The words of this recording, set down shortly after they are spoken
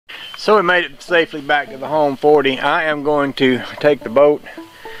So we made it safely back to the home 40. I am going to take the boat,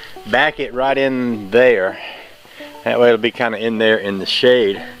 back it right in there. That way it'll be kind of in there in the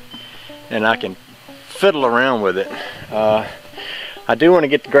shade, and I can fiddle around with it. I do want to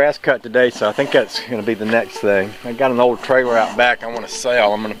get the grass cut today, so I think that's going to be the next thing. I got an old trailer out back I want to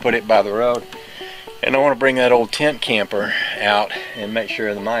sell. I'm going to put it by the road. And I want to bring that old tent camper out and make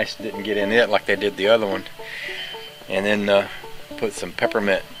sure the mice didn't get in it like they did the other one. And then put some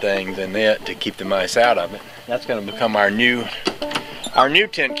peppermint things in it to keep the mice out of it. That's going to become our new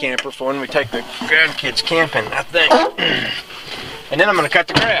tent camper for when we take the grandkids camping, I think. And then I'm going to cut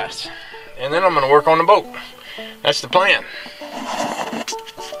the grass. And then I'm going to work on the boat. That's the plan.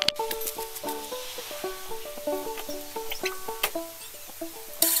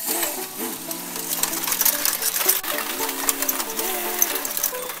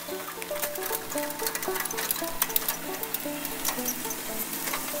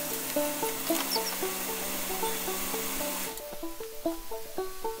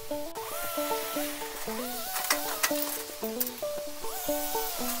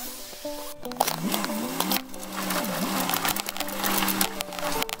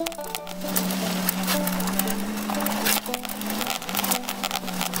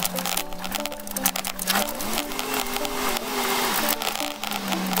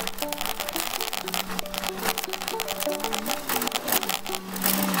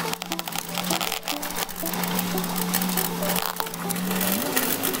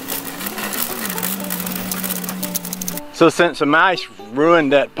 So since the mice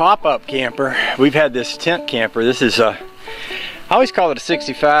ruined that pop-up camper, we've had this tent camper. This is I always call it a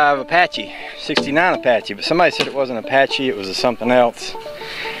 65 Apache, 69 Apache, but somebody said it wasn't Apache, it was a something else.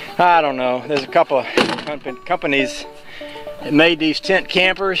 I don't know. There's a couple of companies that made these tent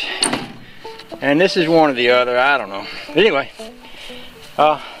campers, and this is one or the other, I don't know. But anyway,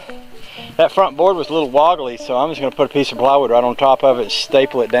 that front board was a little woggly, so I'm just going to put a piece of plywood right on top of it and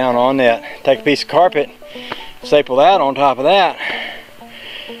staple it down on that. Take a piece of carpet, staple that on top of that.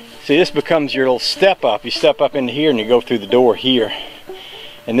 See, this becomes your little step up. You step up into here and you go through the door here.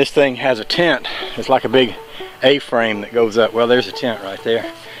 And this thing has a tent. It's like a big A-frame that goes up. Well, there's a tent right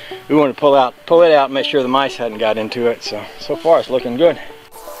there. We want to pull it out and make sure the mice hadn't got into it. So far it's looking good.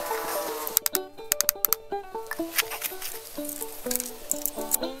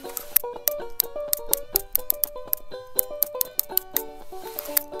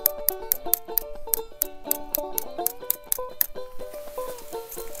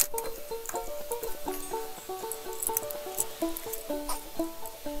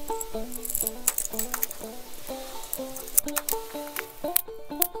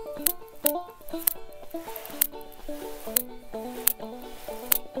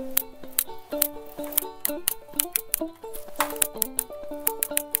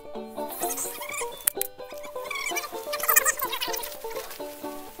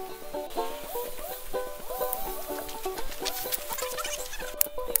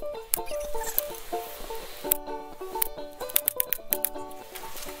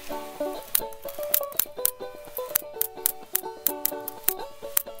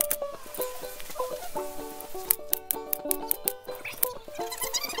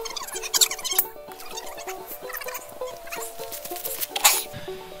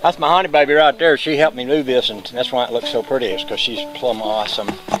 That's my honey baby right there. She helped me do this, and that's why it looks so pretty. It's because she's plumb awesome.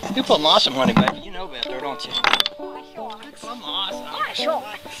 You're plumb awesome, honey baby. You know that, though, don't you? Oh, sure. Plumb awesome. Oh, sure.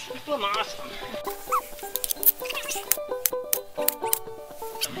 You're plumb awesome.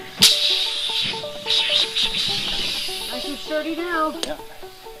 Nice and sturdy now. Yeah.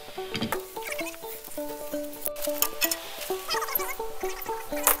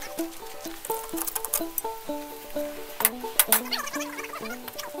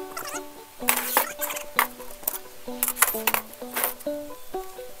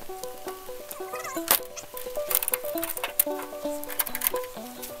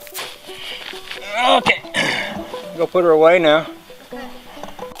 Okay, go put her away now.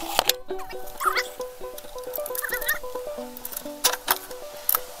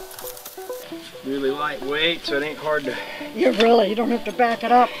 Really lightweight, so it ain't hard to... You don't have to back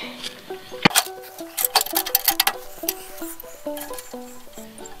it up.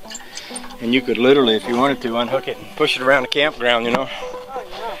 And you could literally, if you wanted to, unhook it and push it around the campground, you know. Oh,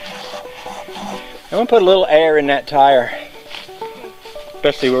 yeah. I'm gonna put a little air in that tire,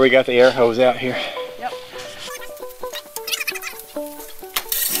 especially where we got the air hose out here. Yep.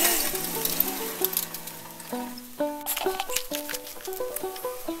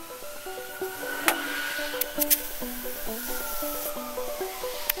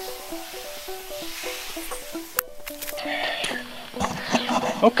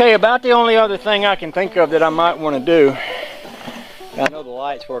 Okay, about the only other thing I can think of that I might want to do. I know the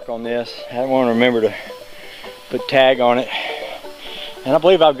lights work on this. I want to remember to put tag on it. And I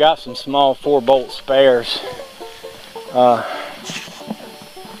believe I've got some small 4-bolt spares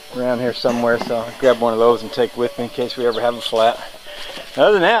around here somewhere, so I'll grab one of those and take with me in case we ever have a flat.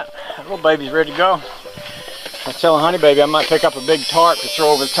 Other than that, that little baby's ready to go. I was telling Honey Baby I might pick up a big tarp to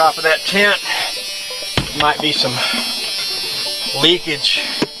throw over the top of that tent. Might be some leakage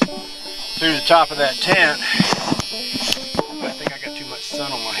through the top of that tent. I think I got too much sun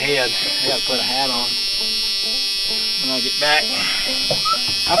on my head. I gotta put a hat on when I get back.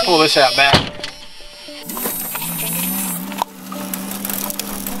 I'll pull this out back.